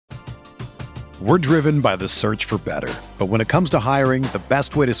We're driven by the search for better. But when it comes to hiring, the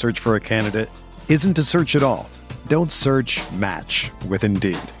best way to search for a candidate isn't to search at all. Don't search, match with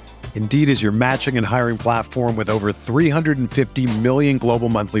Indeed. Indeed is your matching and hiring platform with over 350 million global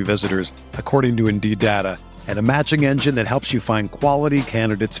monthly visitors, according to Indeed data, and a matching engine that helps you find quality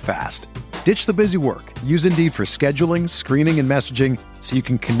candidates fast. Ditch the busy work. Use Indeed for scheduling, screening, and messaging so you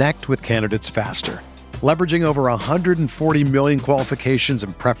can connect with candidates faster. Leveraging over 140 million qualifications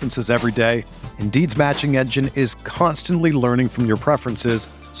and preferences every day, Indeed's matching engine is constantly learning from your preferences,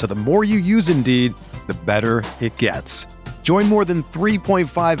 so the more you use Indeed, the better it gets. Join more than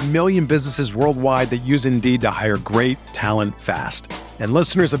 3.5 million businesses worldwide that use Indeed to hire great talent fast. And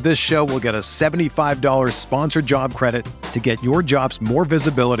listeners of this show will get a $75 sponsored job credit to get your jobs more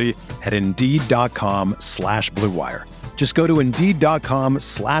visibility at Indeed.com/Blue Wire. Just go to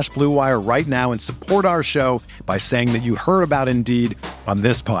Indeed.com/Blue Wire right now and support our show by saying that you heard about Indeed on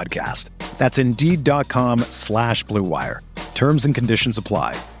this podcast. That's Indeed.com/Blue Wire. Terms and conditions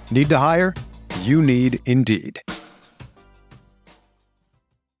apply. Need to hire? You need Indeed. This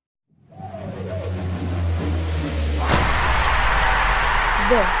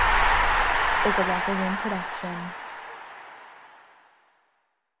is a Locker Room production.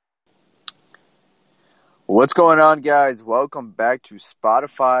 What's going on, guys? Welcome back to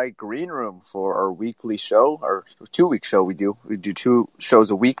Spotify Greenroom for our weekly show, our 2-week show. We do 2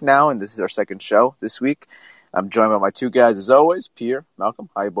 shows a week now, and this is our second show this week. I'm joined by my 2 guys, as always, Pierre, Malcolm.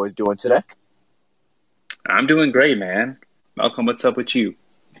 How you boys doing today? I'm doing great, man. Malcolm, what's up with you?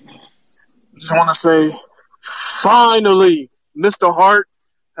 Just want to say, finally, Mr. Hart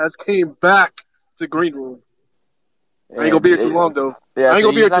has came back to Greenroom. I ain't gonna be here too long, though. Yeah, I ain't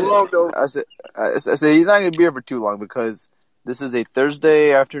gonna be here too long, though. I said he's not gonna be here for too long because this is a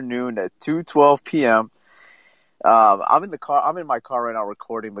Thursday afternoon at 2:12 p.m. I'm in the car. I'm in my car right now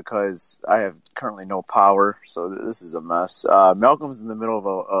recording because I have currently no power, so this is a mess. Malcolm's in the middle of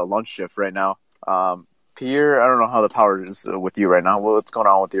a lunch shift right now. Pierre, I don't know how the power is with you right now. What's going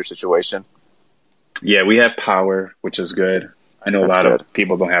on with your situation? Yeah, we have power, which is good. I know That's a lot good. of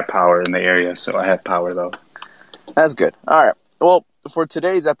people don't have power in the area, so I have power, though. That's good. All right. Well, for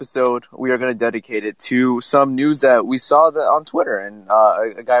today's episode, we are going to dedicate it to some news that we saw on Twitter, and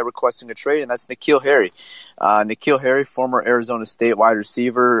a guy requesting a trade, and that's N'Keal Harry. N'Keal Harry, former Arizona State wide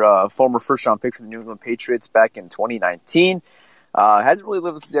receiver, former first-round pick for the New England Patriots back in 2019. Hasn't really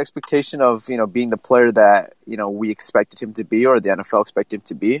lived up to the expectation of being the player that we expected him to be, or the NFL expected him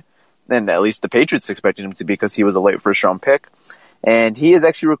to be, and at least the Patriots expected him to be because he was a late first-round pick. And he has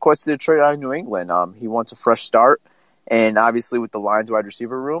actually requested a trade out of New England. He wants a fresh start. And obviously with the Lions wide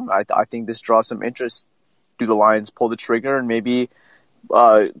receiver room, I think this draws some interest. Do the Lions pull the trigger and maybe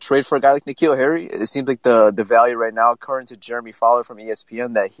trade for a guy like N'Keal Harry? It seems like the value right now, according to Jeremy Fowler from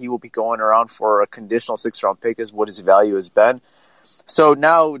ESPN, that he will be going around for a conditional 6th-round pick is what his value has been. So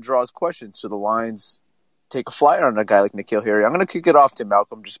now it draws questions. Should the Lions take a flyer on a guy like N'Keal Harry? I'm going to kick it off to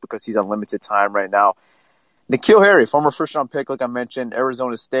Malcolm just because he's on limited time right now. N'Keal Harry, former first-round pick, like I mentioned,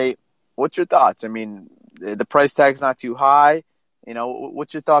 Arizona State. What's your thoughts? I mean, the price tag's not too high.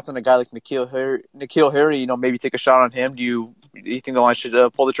 What's your thoughts on a guy like N'Keal Harry? N'Keal Harry, maybe take a shot on him. Do you think the Lions should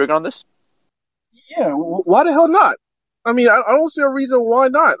pull the trigger on this? Yeah, why the hell not? I mean, I don't see a reason why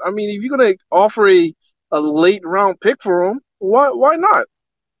not. I mean, if you're going to offer a late-round pick for him, why not?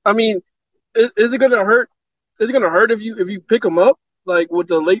 I mean, is it going to hurt? Is it going to hurt if you pick him up, like with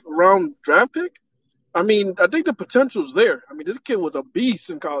the late-round draft pick? I mean, I think the potential's there. I mean, this kid was a beast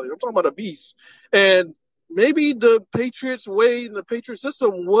in college. I'm talking about a beast. And maybe the Patriots way and the Patriots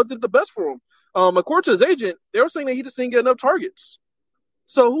system wasn't the best for him. According to his agent, they were saying that he just didn't get enough targets.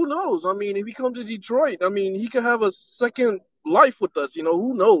 So who knows? I mean, if he comes to Detroit, I mean, he could have a second life with us.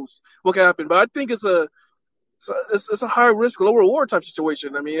 Who knows what can happen? But I think it's a high risk, low reward type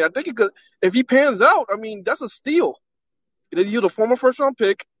situation. I mean, I think it could, if he pans out, I mean, that's a steal. You're the former first round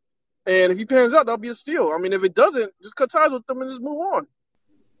pick. And if he pans out, that'll be a steal. I mean, if it doesn't, just cut ties with them and just move on.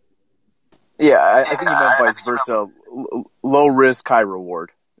 Yeah, I think you meant vice versa. Low risk, high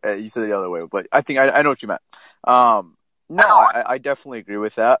reward. You said it the other way, but I think I know what you meant. I definitely agree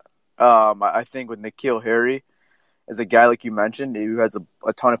with that. I think with N'Keal Harry, as a guy like you mentioned, who has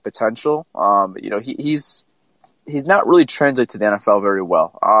a ton of potential, he's not really translated to the NFL very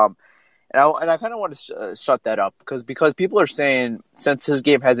well. And I kind of want to shut that up because people are saying since his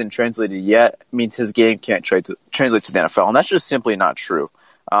game hasn't translated yet, means his game can't translate to the NFL, and that's just simply not true.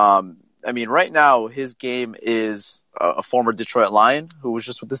 I mean, right now his game is a former Detroit Lion who was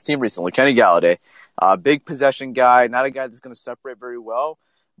just with this team recently, Kenny Galladay, big possession guy, not a guy that's going to separate very well,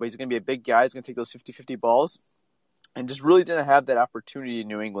 but he's going to be a big guy. He's going to take those 50-50 balls. and just really didn't have that opportunity in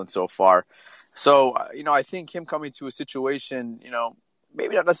New England so far. So, I think him coming to a situation,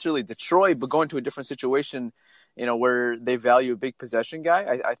 maybe not necessarily Detroit, but going to a different situation, where they value a big possession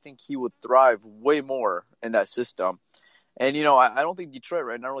guy, I think he would thrive way more in that system. And, I don't think Detroit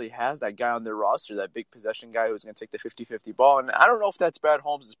right now really has that guy on their roster, that big possession guy who's going to take the 50-50 ball. And I don't know if that's Brad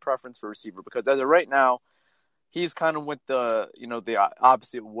Holmes' preference for receiver, because as of right now, he's kind of went the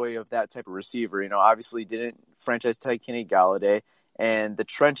opposite way of that type of receiver. Obviously didn't franchise tag Kenny Galladay, and the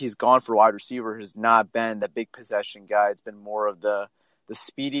trend he's gone for wide receiver has not been the big possession guy. It's been more of the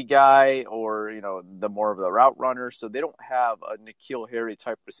speedy guy, or, the more of the route runner. So they don't have a N'Keal Harry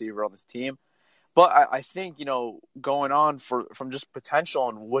type receiver on this team. But I think, going on from just potential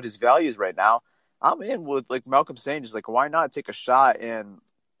and what his value is right now, I'm in with, like Malcolm saying, just like, why not take a shot and,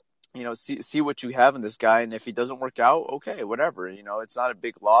 see what you have in this guy. And if he doesn't work out, okay, whatever. It's not a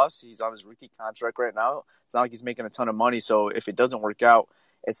big loss. He's on his rookie contract right now. It's not like he's making a ton of money. So if it doesn't work out,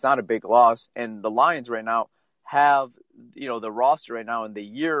 it's not a big loss. And the Lions right now have, the roster right now and the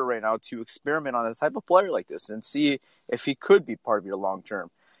year right now to experiment on a type of player like this and see if he could be part of your long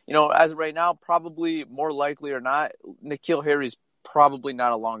term. As of right now, probably more likely or not, N'Keal Harry's probably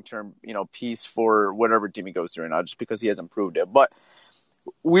not a long-term, piece for whatever team he goes to right now, just because he hasn't proved it. But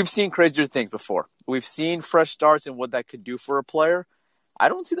we've seen crazier things before. We've seen fresh starts and what that could do for a player. I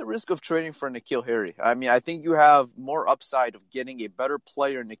don't see the risk of trading for N'Keal Harry. I mean, I think you have more upside of getting a better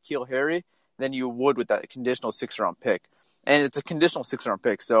player, N'Keal Harry, than you would with that conditional 6th-round pick. And it's a conditional 6th-round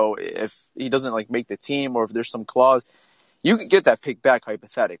pick, so if he doesn't make the team, or if there's some clause, you can get that pick back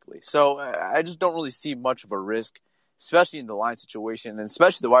hypothetically. So I just don't really see much of a risk, especially in the line situation, and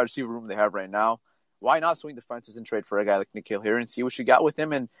especially the wide receiver room they have right now. Why not swing the fences and trade for a guy like N'Keal Harry and see what you got with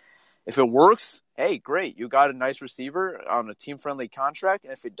him? And if it works, hey, great. You got a nice receiver on a team-friendly contract.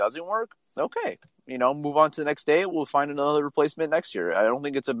 And if it doesn't work, okay. Move on to the next day. We'll find another replacement next year. I don't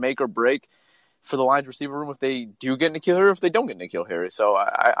think it's a make or break for the Lions receiver room if they do get N'Keal Harry or if they don't get N'Keal Harry. So,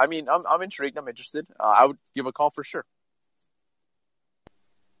 I'm intrigued. I'm interested. I would give a call for sure.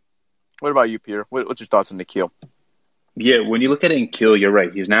 What about you, Peter? What's your thoughts on N'Keal? Yeah, when you look at N'Keal, you're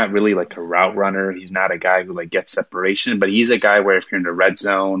right. He's not really like a route runner. He's not a guy who gets separation, but he's a guy where if you're in the red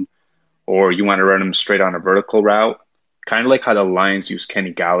zone or you want to run him straight on a vertical route, kind of like how the Lions use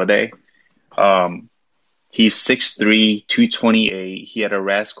Kenny Galladay. He's 6'3", 228. He had a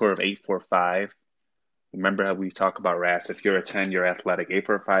RAS score of 8.45. Remember how we talk about RAS? If you're a 10, you're athletic.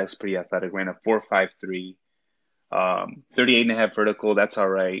 8.45 is pretty athletic. Ran a 4.53. 38.5 vertical, that's all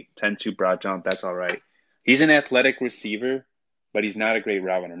right. 10.2 broad jump, that's all right. He's an athletic receiver, but he's not a great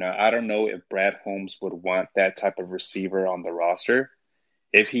route runner. Now, I don't know if Brad Holmes would want that type of receiver on the roster.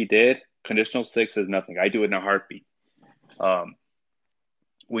 If he did, conditional 6 is nothing. I do it in a heartbeat.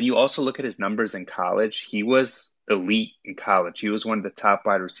 When you also look at his numbers in college, he was elite in college. He was one of the top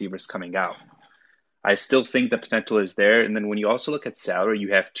wide receivers coming out. I still think the potential is there. And then when you also look at salary,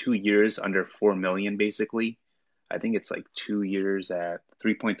 you have 2 years under $4 million, basically. I think it's 2 years at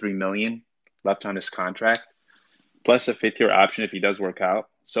 $3.3 million left on his contract, plus a 5th-year option if he does work out.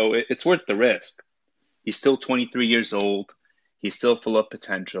 So it's worth the risk. He's still 23 years old. He's still full of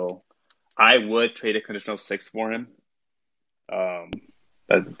potential. I would trade a conditional 6 for him.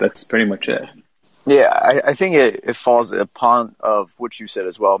 But that's pretty much it. Yeah, I think it falls upon of what you said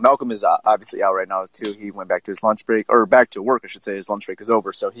as well. Malcolm is obviously out right now too. He went back to his lunch break, or back to work, I should say. His lunch break is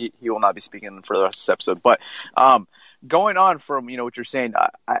over, so he will not be speaking for the rest of this episode. But going on from what you're saying,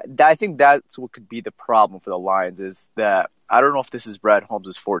 I think that's what could be the problem for the Lions is that I don't know if this is Brad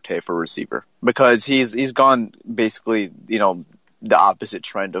Holmes' forte for receiver, because he's gone basically the opposite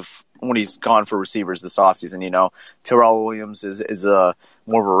trend of when he's gone for receivers this offseason. Terrell Williams is a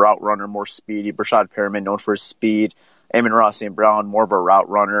more of a route runner, more speedy. Brashad Perriman, known for his speed. Amon-Ra St. Brown, more of a route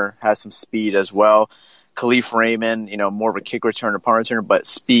runner, has some speed as well. Khalif Raymond, more of a kick returner, punt returner, but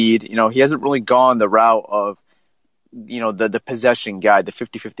speed. He hasn't really gone the route of, the possession guy, the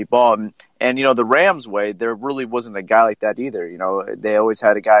 50-50 ball. And the Rams way, there really wasn't a guy like that either. They always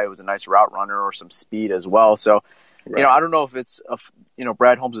had a guy who was a nice route runner or some speed as well. So, right. I don't know if it's,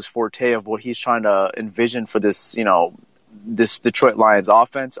 Brad Holmes' forte of what he's trying to envision for this, this Detroit Lions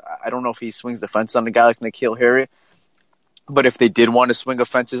offense. I don't know if he swings the fence on a guy like N'Keal Harry. But if they did want to swing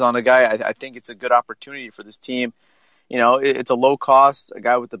offenses on a guy, I think it's a good opportunity for this team. It's a low cost, a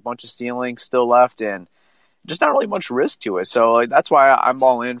guy with a bunch of ceiling still left, and just not really much risk to it. So that's why I'm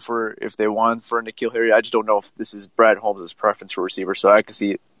all in for if they want for N'Keal Harry. I just don't know if this is Brad Holmes' preference for receiver. So I can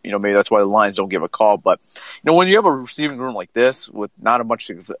see, maybe that's why the Lions don't give a call. But, when you have a receiving room like this with not a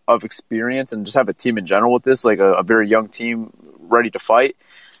much of experience and just have a team in general with this, like a very young team ready to fight,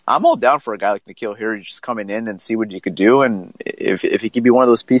 I'm all down for a guy like N'Keal Harry just coming in and see what he could do. And if he could be one of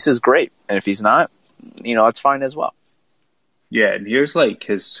those pieces, great. And if he's not, that's fine as well. Yeah, and here's like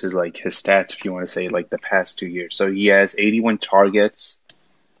his stats if you want to say like the past 2 years. So he has 81 targets,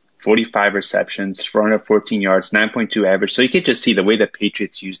 45 receptions, 414 yards, 9.2 average. So you could just see the way the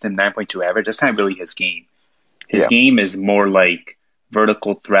Patriots used him, 9.2 average. That's not really his game. His game is more like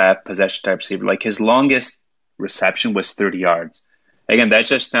vertical threat, possession type receiver. Like his longest reception was 30 yards. Again, that's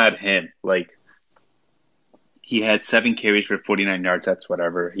just not him. Like he had 7 carries for 49 yards. That's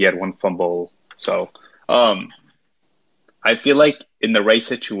whatever. He had 1 fumble. So, I feel like in the right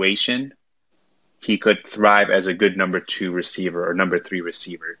situation, he could thrive as a good number 2 receiver or number 3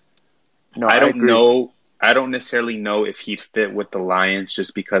 receiver. No, I don't agree. know. I don't necessarily know if he'd fit with the Lions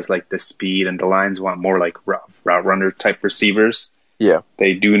just because like the speed and the Lions want more like route runner type receivers. Yeah.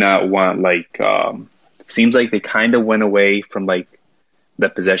 They do not want like seems like they kind of went away from like the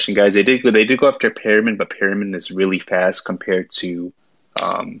possession guys. They did go after Perriman, but Perriman is really fast compared to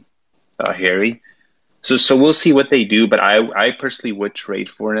Harry. So we'll see what they do, but I personally would trade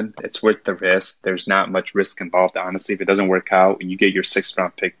for him. It's worth the risk. There's not much risk involved, honestly. If it doesn't work out and you get your 6th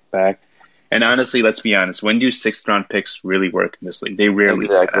round pick back. And honestly, let's be honest, when do 6th round picks really work in this league? They rarely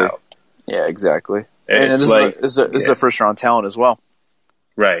pan out. Yeah, exactly. And It's this is a first round talent as well.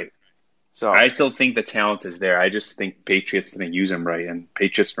 Right. So I still think the talent is there. I just think Patriots didn't use him right, and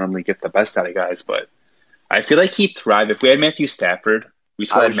Patriots normally get the best out of guys. But I feel like he'd thrive. If we had Matthew Stafford, we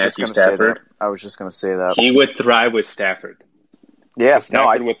still had Matthew Stafford. I was just going to say that. He would thrive with Stafford. Yeah,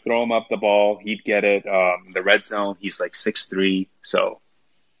 Stafford would throw him up the ball. He'd get it. The red zone, he's like 6'3", so.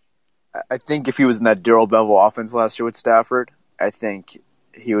 I think if he was in that Darrell Bevel offense last year with Stafford, I think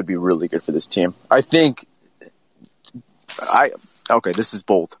he would be really good for this team. This is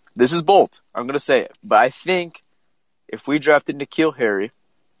bold. I'm going to say it. But I think if we drafted N'Keal Harry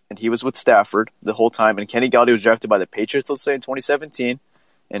and he was with Stafford the whole time and Kenny Galladay was drafted by the Patriots, let's say in 2017,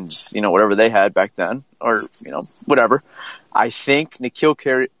 and just, whatever they had back then, or, whatever, I think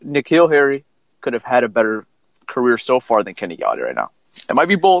N'Keal Harry could have had a better career so far than Kenny Galladay right now. It might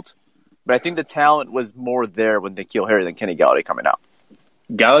be bold, but I think the talent was more there with N'Keal Harry than Kenny Galladay coming out.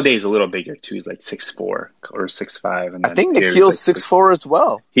 Galladay is a little bigger too. He's like 6'4" or 6'5". And I think N'Keal's like 6'4" as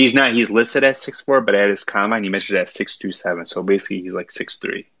well. He's not. He's listed as 6'4", but at his combine he measured at 6'2", so basically he's like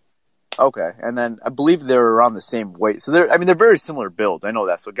 6'3". Okay, and then I believe they're around the same weight. So they're very similar builds. I know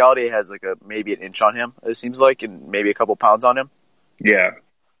that. So Galladay has like maybe an inch on him, it seems like, and maybe a couple pounds on him. Yeah.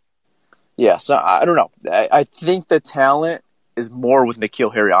 Yeah, so I don't know. I think the talent is more with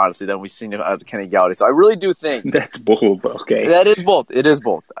N'Keal Harry, honestly, than we've seen out of Kenny Galladay. So I really do think... That's bold, okay. That is bold. It is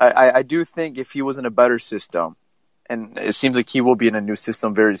bold. I do think if he was in a better system, and it seems like he will be in a new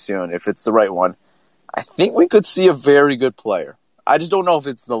system very soon, if it's the right one, I think we could see a very good player. I just don't know if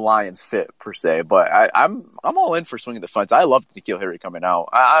it's the Lions fit, per se, but I'm all in for swinging the fence. I love N'Keal Harry coming out.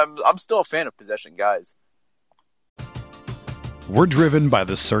 I'm still a fan of possession guys. We're driven by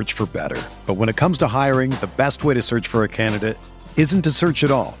the search for better. But when it comes to hiring, the best way to search for a candidate isn't to search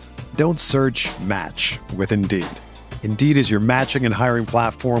at all. Don't search, match with Indeed. Indeed is your matching and hiring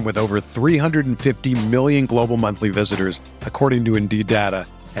platform with over 350 million global monthly visitors, according to Indeed data,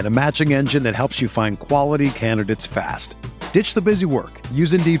 and a matching engine that helps you find quality candidates fast. Ditch the busy work.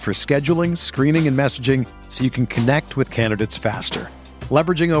 Use Indeed for scheduling, screening, and messaging so you can connect with candidates faster.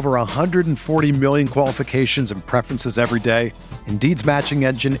 Leveraging over 140 million qualifications and preferences every day, Indeed's matching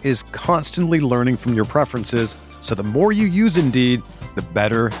engine is constantly learning from your preferences, so the more you use Indeed, the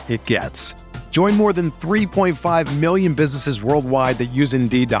better it gets. Join more than 3.5 million businesses worldwide that use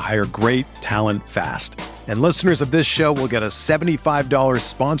Indeed to hire great talent fast. And listeners of this show will get a $75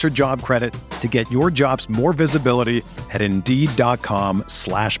 sponsored job credit to get your jobs more visibility at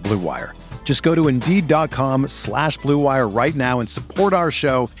Indeed.com/Blue Wire. Just go to Indeed.com/Blue Wire right now and support our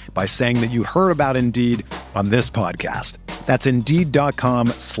show by saying that you heard about Indeed on this podcast. That's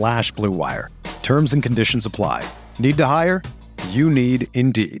Indeed.com/Blue Wire. Terms and conditions apply. Need to hire? You need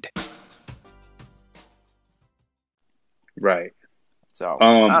Indeed. Right. So,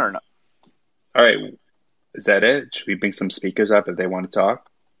 I don't know. All right. Is that it? Should we bring some speakers up if they want to talk?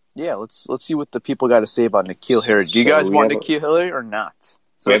 Yeah, let's see what the people got to say about N'Keal Harry. Do you guys want N'Keal Harry or not?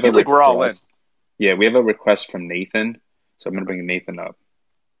 So it seems like we're all in. Yeah, we have a request from Nathan, so I'm going to bring Nathan up.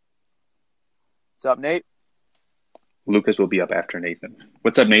 What's up, Nate? Lucas will be up after Nathan.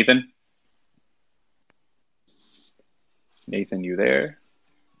 What's up, Nathan? Nathan, you there?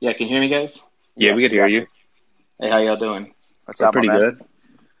 Yeah, can you hear me, guys? Yeah, we can hear you. Hey, how y'all doing? What's up, pretty good.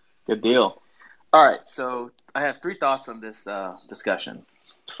 Good deal. All right, so I have 3 thoughts on this discussion.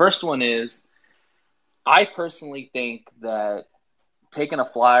 The first one is, I personally think that taking a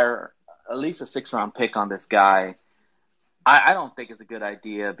flyer, at least a 6th-round pick on this guy, I don't think is a good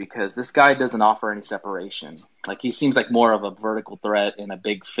idea because this guy doesn't offer any separation. Like, he seems like more of a vertical threat and a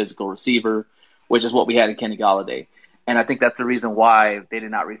big physical receiver, which is what we had in Kenny Golladay. And I think that's the reason why they did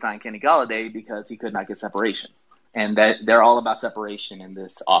not re-sign Kenny Golladay, because he could not get separation. And that they're all about separation in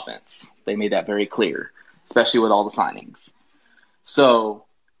this offense. They made that very clear, especially with all the signings. So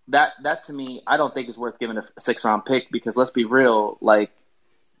that to me, I don't think is worth giving a 6th-round pick because let's be real, like,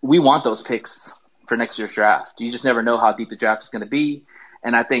 we want those picks for next year's draft. You just never know how deep the draft is going to be.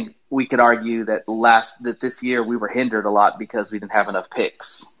 And I think we could argue that this year we were hindered a lot because we didn't have enough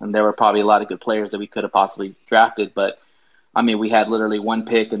picks. And there were probably a lot of good players that we could have possibly drafted. But, I mean, we had literally 1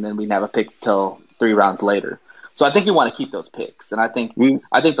 pick and then we didn't have a pick till 3 rounds later. So I think you want to keep those picks. And I think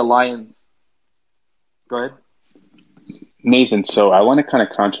the Lions – go ahead. Nathan, so I want to kind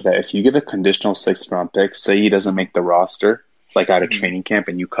of counter that. If you give a conditional 6th-round pick, say he doesn't make the roster – like out of training camp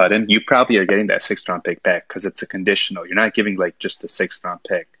and you cut him, you probably are getting that 6th-round pick back because it's a conditional. You're not giving like just a 6th-round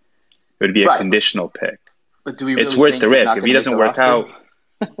pick. It would be a conditional pick. But do we really it's worth think the risk. not If he gonna doesn't make work the out,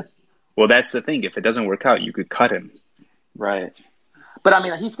 roster? well, that's the thing. If it doesn't work out, you could cut him. Right. But I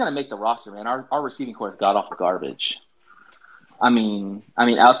mean, he's going to make the roster, man. Our receiving core is god awful garbage. I mean,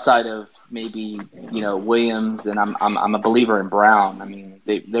 outside of maybe Williams, and I'm a believer in Brown. I mean,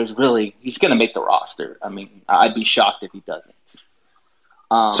 he's going to make the roster. I mean, I'd be shocked if he doesn't.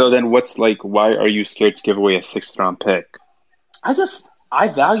 So then why are you scared to give away a 6th-round pick? I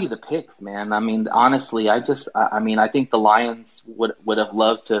value the picks, man. I mean, honestly, I think the Lions would have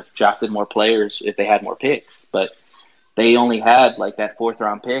loved to have drafted more players if they had more picks, but they only had like that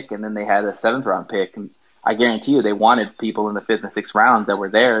 4th-round pick and then they had a 7th-round pick. And I guarantee you they wanted people in the 5th and 6th round that were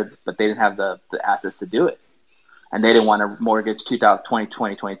there, but they didn't have the assets to do it. And they didn't want to mortgage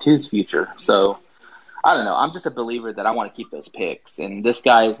 2022's future. So, I don't know. I'm just a believer that I want to keep those picks. And this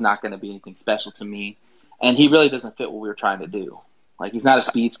guy is not going to be anything special to me. And he really doesn't fit what we were trying to do. Like, he's not a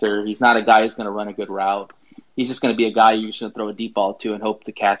speedster. He's not a guy who's going to run a good route. He's just going to be a guy you're just going to throw a deep ball to and hope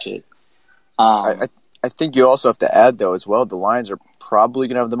to catch it. I think you also have to add, though, as well, the Lions are probably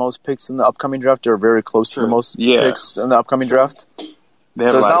going to have the most picks in the upcoming draft. They're very close to the most picks in the upcoming draft. So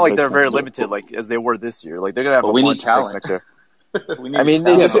it's not like they're very limited like as they were this year. Like, they're going to have a bunch of picks next year. I mean,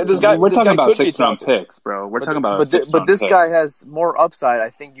 this guy. We're talking about could be 6th-round picks, bro. We're talking about. But this guy has more upside.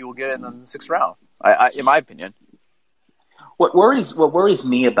 I think you will get it in the 6th round. In my opinion. What worries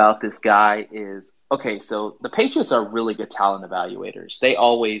me about this guy is, okay, so the Patriots are really good talent evaluators. They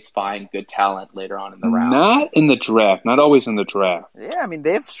always find good talent later on in the round. Not in the draft. Not always in the draft. Yeah, I mean,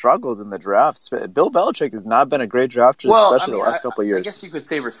 they've struggled in the draft. Bill Belichick has not been a great drafter, especially the last couple of years. I guess you could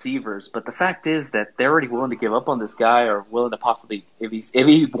say receivers, but the fact is that they're already willing to give up on this guy or willing to possibly, if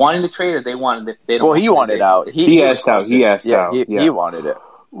he wanted to trade or they wanted, they don't. Well, he wanted out. He asked out. He wanted it.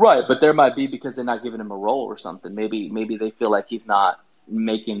 Right, but there might be because they're not giving him a role or something. Maybe they feel like he's not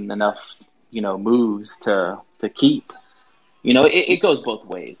making enough, moves to keep. It goes both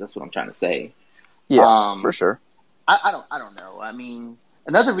ways. That's what I'm trying to say. Yeah, for sure. I don't know. I mean,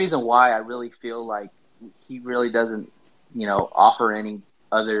 another reason why I really feel like he really doesn't, offer any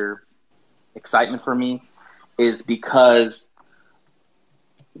other excitement for me is because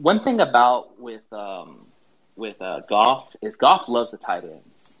one thing about with Goff is Goff loves the tight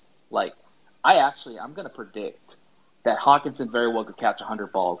ends. Like, I'm going to predict that Hawkinson very well could catch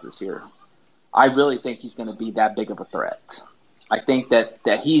 100 balls this year. I really think he's going to be that big of a threat. I think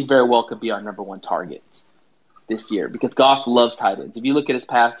that he very well could be our number 1 target this year because Goff loves tight ends. If you look at his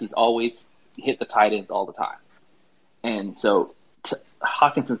past, he's always hit the tight ends all the time. And so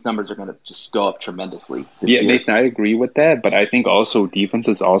Hawkinson's numbers are going to just go up tremendously this year. Nathan, I agree with that, but I think also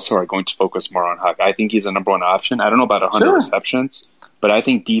defenses also are going to focus more on Hawk. I think he's a number 1 option. I don't know about 100 receptions, but I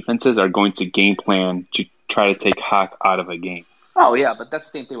think defenses are going to game plan to try to take Hawk out of a game. Oh, yeah, but that's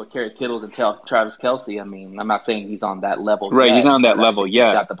the same thing with Kerry Kittles and Travis Kelce. I mean, I'm not saying he's on that level Right, yet, he's on that level, he's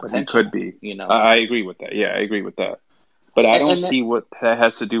got the potential, he could be. I agree with that. Yeah, I agree with that. But I don't see what that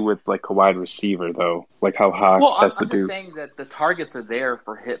has to do with, like, a wide receiver, though, like how Hawk has to do. I'm just saying that the targets are there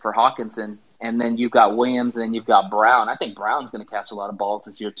for Hawkinson, and then you've got Williams, and then you've got Brown. I think Brown's going to catch a lot of balls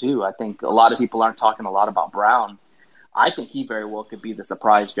this year, too. I think a lot of people aren't talking a lot about Brown. I think he very well could be the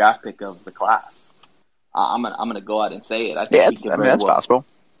surprise draft pick of the class. I'm gonna go out and say it. I think that's possible.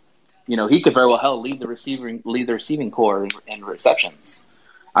 He could very well lead the receiving core in receptions.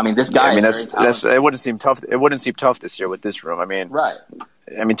 I mean, this guy. It wouldn't seem tough. It wouldn't seem tough this year with this room. Right.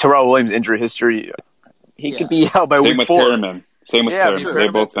 I mean, Terrell Williams' injury history. He could be out by week 4. Perriman. Same with Yeah, Perriman.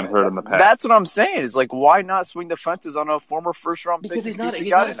 They've both been hurt in the past. That's what I'm saying. It's like, why not swing the fences on a former first-round pick? Because he's not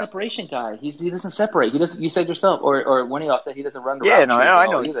a a separation guy. He doesn't separate. He doesn't. You said yourself, or one of y'all said he doesn't run the Yeah, route no, trees I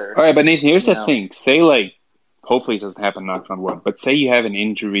well know. either. All right, but Nathan, here's You the know. thing. Say, like, hopefully it doesn't happen, knock on wood, but say you have an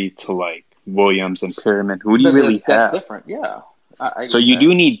injury to, like, Williams and Perriman. Who do you really have? That's different, yeah. So you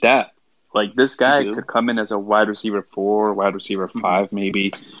do need depth. Like, this guy You do. could come in as a wide receiver 4, wide receiver 5,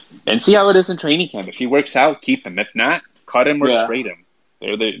 maybe, and see how it is in training camp. If he works out, keep him. If not, cut him or Yeah. trade him.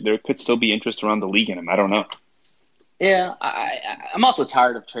 There could still be interest around the league in him. I don't know. Yeah, I'm also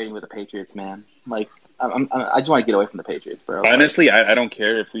tired of trading with the Patriots, man. Like, I just want to get away from the Patriots, bro. Honestly, I don't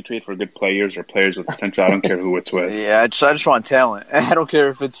care if we trade for good players or players with potential. I don't care who it's with. Yeah, I just want talent. I don't care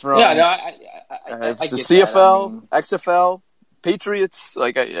if it's from Yeah, no, if it's I a get CFL, that. XFL, Patriots.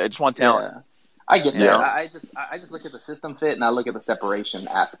 Like, I just want talent. Yeah, I get that. Yeah. I just look at the system fit and I look at the separation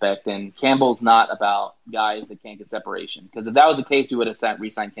aspect. And Campbell's not about guys that can't get separation. Because if that was the case, we would have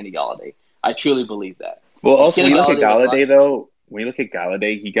re-signed Kenny Galladay. I truly believe that. Well, also, when Kenny you look at Galladay was Galladay, though, when you look at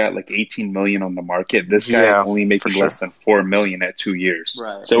Galladay, he got like $18 million on the market. This guy Yeah, is only making for sure. less than $4 million at 2 years.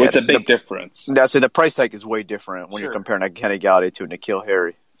 Right. So Yeah, it's a big difference. So the price tag is way different when you're Sure. comparing a Kenny Galladay to N'Keal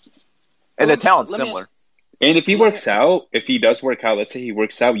Harry. And the talent's let me similar. And if he works out, if he does work out, let's say he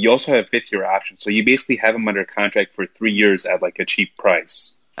works out, you also have a 5th-year option. So you basically have him under contract for 3 years at like a cheap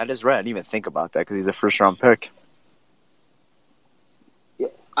price. That is right. I didn't even think about that because he's a first-round pick.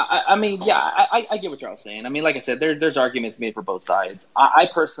 I mean, yeah, I get what you're all saying. I mean, like I said, there's arguments made for both sides. I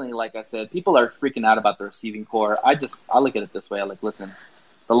personally, like I said, people are freaking out about the receiving core. I look at it this way. I like, listen,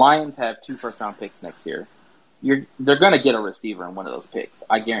 the Lions have 2 first-round picks next year. They're going to get a receiver in one of those picks.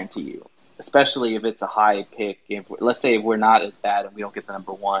 I guarantee you. Especially if it's a high pick. Let's say if we're not as bad and we don't get the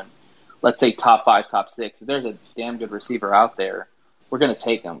number 1. Let's say top 5, top 6. If there's a damn good receiver out there, we're going to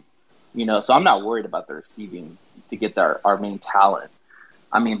take him. You know, so I'm not worried about the receiving to get our main talent.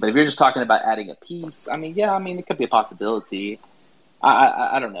 I mean, but if you're just talking about adding a piece, I mean, yeah, I mean, it could be a possibility.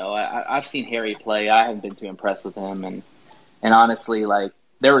 I don't know. I've seen Harry play. I haven't been too impressed with him, and honestly, like,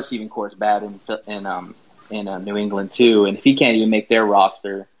 their receiving core is bad in New England too. And if he can't even make their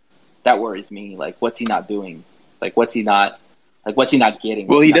roster, that worries me. Like, what's he not doing? Like, what's he not getting?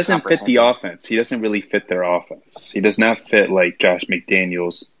 Well, he doesn't fit the offense. He doesn't really fit their offense. He does not fit like Josh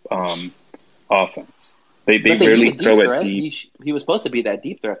McDaniels' offense. They barely throw it deep. He was supposed to be that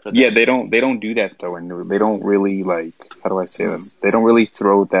deep threat for them. Yeah, they don't do that though. They don't really, like, how do I say this? They don't really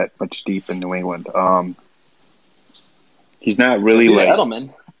throw that much deep in New England. He's not really like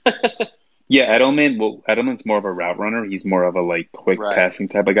Edelman. Yeah, Edelman. Well, Edelman's more of a route runner. He's more of a like quick passing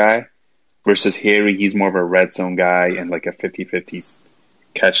type of guy. Versus Harry, he's more of a red zone guy and like a 50-50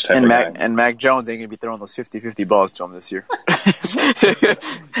 catch type of guy. And Mac Jones ain't going to be throwing those 50-50 balls to him this year. That's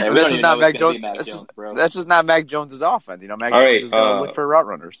just not Mac Jones. That's just not Mac Jones' offense. You know, Mac Jones is going to look for route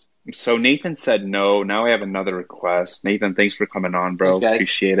runners. So Nathan said no. Now I have another request. Nathan, thanks for coming on, bro. Thanks, guys.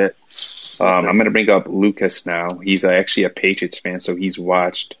 Appreciate it. I'm going to bring up Lucas now. He's actually a Patriots fan, so he's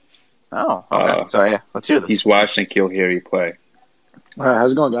watched. Oh, okay. So, yeah, let's hear this. He's watched N'Keal Harry play. All right,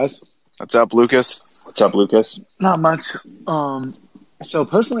 how's it going, guys? What's up, Lucas? What's up, Lucas? Not much. So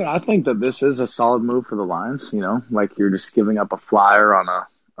personally, I think that this is a solid move for the Lions. You know, like, you're just giving up a flyer on a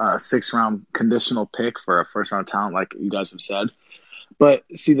 6th-round conditional pick for a first-round talent, like you guys have said. But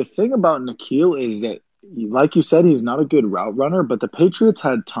see, the thing about N'Keal is that, like you said, he's not a good route runner. But the Patriots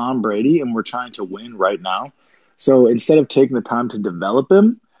had Tom Brady, and we're trying to win right now. So instead of taking the time to develop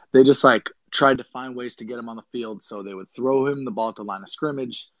him, they just tried to find ways to get him on the field. So they would throw him the ball at the line of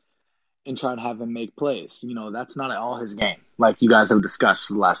scrimmage and try to have him make plays. You know, that's not all his game, like you guys have discussed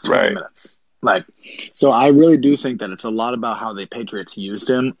for the last 20 minutes. So I really do think that it's a lot about how the Patriots used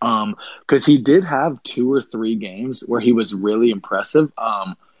him, because he did have 2 or 3 games where he was really impressive.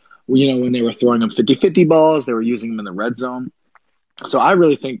 You know, when they were throwing him 50-50 balls, they were using him in the red zone. So I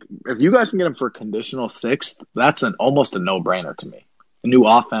really think if you guys can get him for a conditional 6th, that's almost a no-brainer to me. A new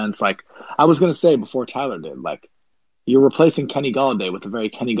offense, like I was going to say before Tyler did, like, you're replacing Kenny Galladay with a very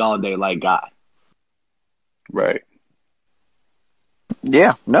Kenny Galladay-like guy. Right.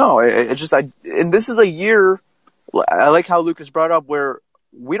 Yeah, no, it's just and this is a year. I like how Lucas brought up where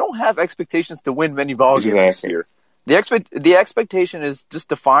we don't have expectations to win many ball games this year. The expectation is just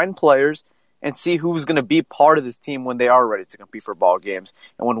to find players and see who's going to be part of this team when they are ready to compete for ball games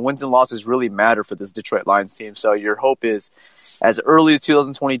and when wins and losses really matter for this Detroit Lions team. So your hope is as early as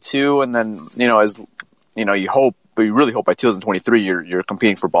 2022, and then as you hope, but you really hope by 2023 you're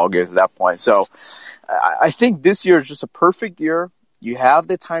competing for ball games at that point. So I think this year is just a perfect year. You have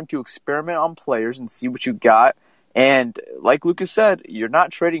the time to experiment on players and see what you got. And like Lucas said, you're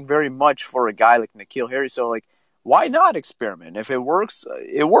not trading very much for a guy like N'Keal Harry. So, like, why not experiment? If it works,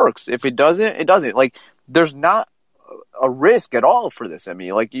 it works. If it doesn't, it doesn't. Like, there's not a risk at all for this. I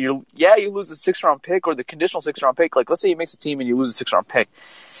mean, like, you lose a 6th-round pick or the conditional 6th-round pick. Like, let's say he makes a team and you lose a 6th-round pick.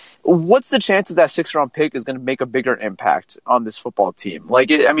 What's the chances that 6th-round pick is going to make a bigger impact on this football team? Like,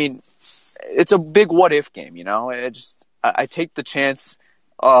 it's a big what-if game, you know? I take the chance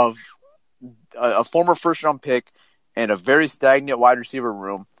of a former 1st-round pick and a very stagnant wide receiver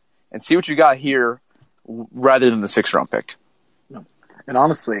room and see what you got here rather than the 6th-round pick. And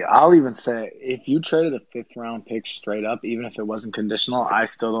honestly, I'll even say if you traded a 5th-round pick straight up, even if it wasn't conditional, I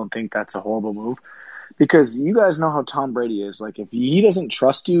still don't think that's a horrible move. Because you guys know how Tom Brady is. Like, if he doesn't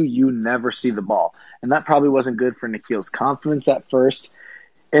trust you, you never see the ball. And that probably wasn't good for N'Keal's confidence at first.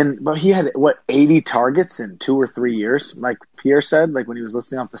 But he had, 80 targets in 2 or 3 years, like Pierre said, like when he was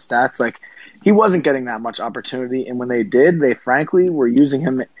listing off the stats. Like, he wasn't getting that much opportunity. And when they did, they frankly were using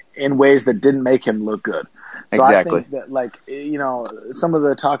him in ways that didn't make him look good. So Exactly. I think that, some of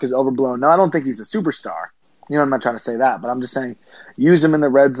the talk is overblown. No, I don't think he's a superstar. I'm not trying to say that, but I'm just saying use him in the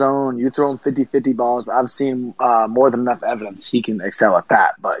red zone. You throw him 50-50 balls. I've seen more than enough evidence he can excel at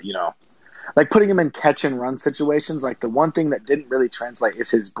that. But, like putting him in catch and run situations, like the one thing that didn't really translate is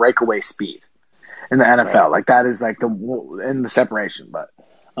his breakaway speed in the NFL. Right. Like that is like in the separation. But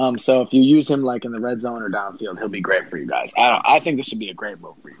so if you use him like in the red zone or downfield, he'll be great for you guys. I think this should be a great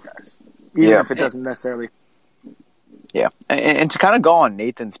move for you guys, even if it doesn't necessarily. Yeah, and to kind of go on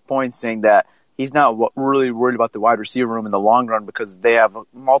Nathan's point, saying that he's not really worried about the wide receiver room in the long run because they have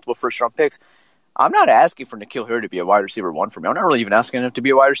multiple 1st-round picks. I'm not asking for N'Keal Harry to be a wide receiver 1 for me. I'm not really even asking him to be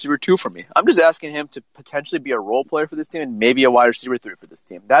a wide receiver 2 for me. I'm just asking him to potentially be a role player for this team and maybe a wide receiver 3 for this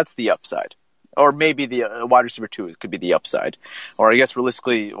team. That's the upside. Or maybe the wide receiver 2 could be the upside. Or I guess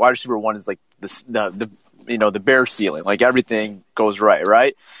realistically, wide receiver 1 is like the bare ceiling. Like everything goes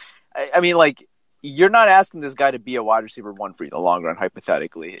right? I mean, like, you're not asking this guy to be a wide receiver 1 for you in the long run,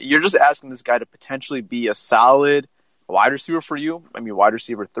 hypothetically. You're just asking this guy to potentially be a solid wide receiver for you. I mean, wide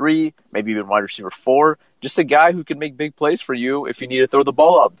receiver 3, maybe even wide receiver 4. Just a guy who can make big plays for you if you need to throw the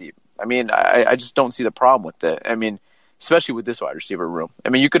ball out deep. I mean, I just don't see the problem with it. I mean, especially with this wide receiver room. I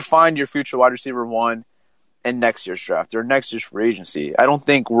mean, you could find your future wide receiver 1 in next year's draft or next year's free agency. I don't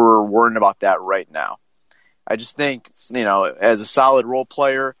think we're worrying about that right now. I just think, as a solid role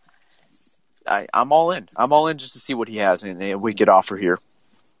player, I'm all in. I'm all in just to see what he has and we could offer here.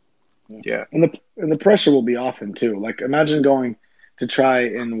 Yeah, and the pressure will be off him too. Like, imagine going to try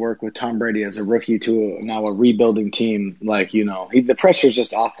and work with Tom Brady as a rookie to now a rebuilding team. Like, the pressure's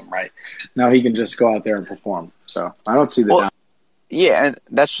just off him, right? Now he can just go out there and perform. So I don't see the down. Yeah, and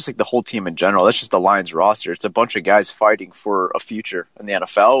that's just like the whole team in general. That's just the Lions roster. It's a bunch of guys fighting for a future in the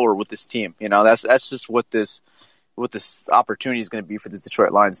NFL or with this team. That's just what this opportunity is going to be for this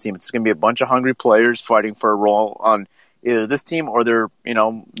Detroit Lions team. It's going to be a bunch of hungry players fighting for a role on either this team or their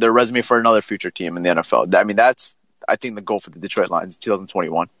resume for another future team in the NFL. I mean, that's, I think, the goal for the Detroit Lions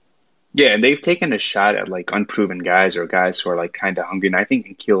 2021. Yeah, and they've taken a shot at like unproven guys or guys who are like kind of hungry. And I think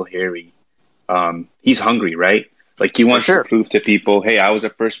N'Keal Harry, he's hungry, right? Like he wants to prove to people, hey, I was a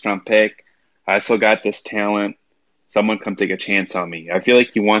 1st-round pick. I still got this talent. Someone come take a chance on me. I feel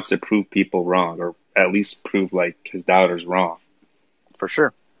like he wants to prove people wrong, or at least prove like his doubters wrong. For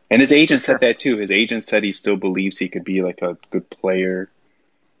sure. And his agent said that too. His agent said he still believes he could be like a good player,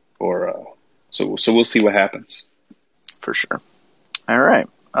 so we'll see what happens. For sure. All right.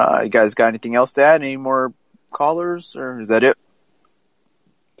 You guys got anything else to add? Any more callers, or is that it?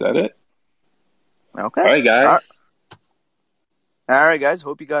 Is that it? Okay. All right, guys. All right, guys.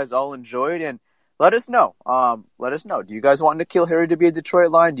 Hope you guys all enjoyed, and let us know. Do you guys want N'Keal Harry to be a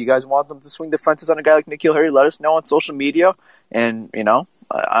Detroit Lion? Do you guys want them to swing the fences on a guy like N'Keal Harry? Let us know on social media. And,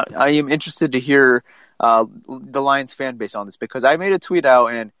 I am interested to hear the Lions fan base on this, because I made a tweet out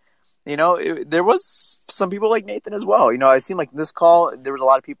and, there was some people like Nathan as well. I seen like this call, there was a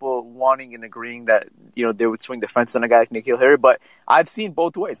lot of people wanting and agreeing that, they would swing the fences on a guy like N'Keal Harry. But I've seen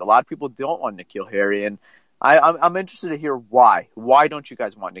both ways. A lot of people don't want N'Keal Harry, and I'm interested to hear why. Why don't you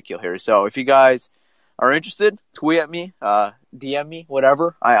guys want N'Keal Harry? So if you guys are interested, tweet at me, DM me,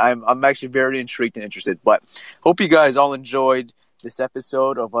 whatever. I'm actually very intrigued and interested. But hope you guys all enjoyed this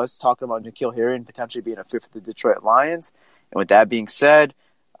episode of us talking about N'Keal Harry and potentially being a fit for the Detroit Lions. And with that being said,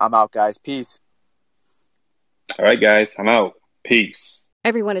 I'm out, guys. Peace. All right, guys. I'm out. Peace.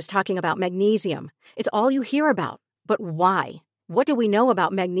 Everyone is talking about magnesium. It's all you hear about. But why? What do we know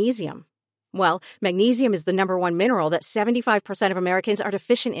about magnesium? Well, magnesium is the #1 mineral that 75% of Americans are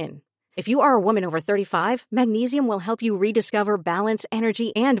deficient in. If you are a woman over 35, magnesium will help you rediscover balance,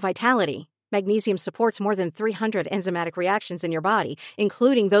 energy, and vitality. Magnesium supports more than 300 enzymatic reactions in your body,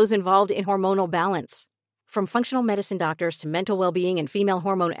 including those involved in hormonal balance. From functional medicine doctors to mental well-being and female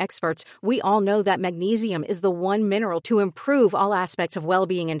hormone experts, we all know that magnesium is the one mineral to improve all aspects of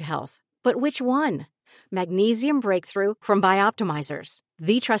well-being and health. But which one? Magnesium Breakthrough from Bioptimizers,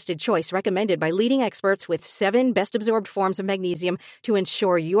 the trusted choice recommended by leading experts with 7 best-absorbed forms of magnesium to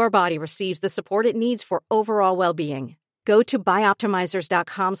ensure your body receives the support it needs for overall well-being. Go to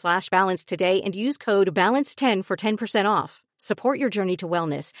bioptimizers.com/balance today and use code BALANCE10 for 10% off. Support your journey to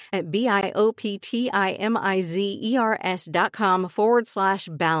wellness at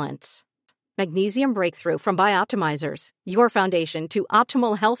bioptimizers.com/balance. Magnesium Breakthrough from Bioptimizers, your foundation to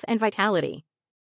optimal health and vitality.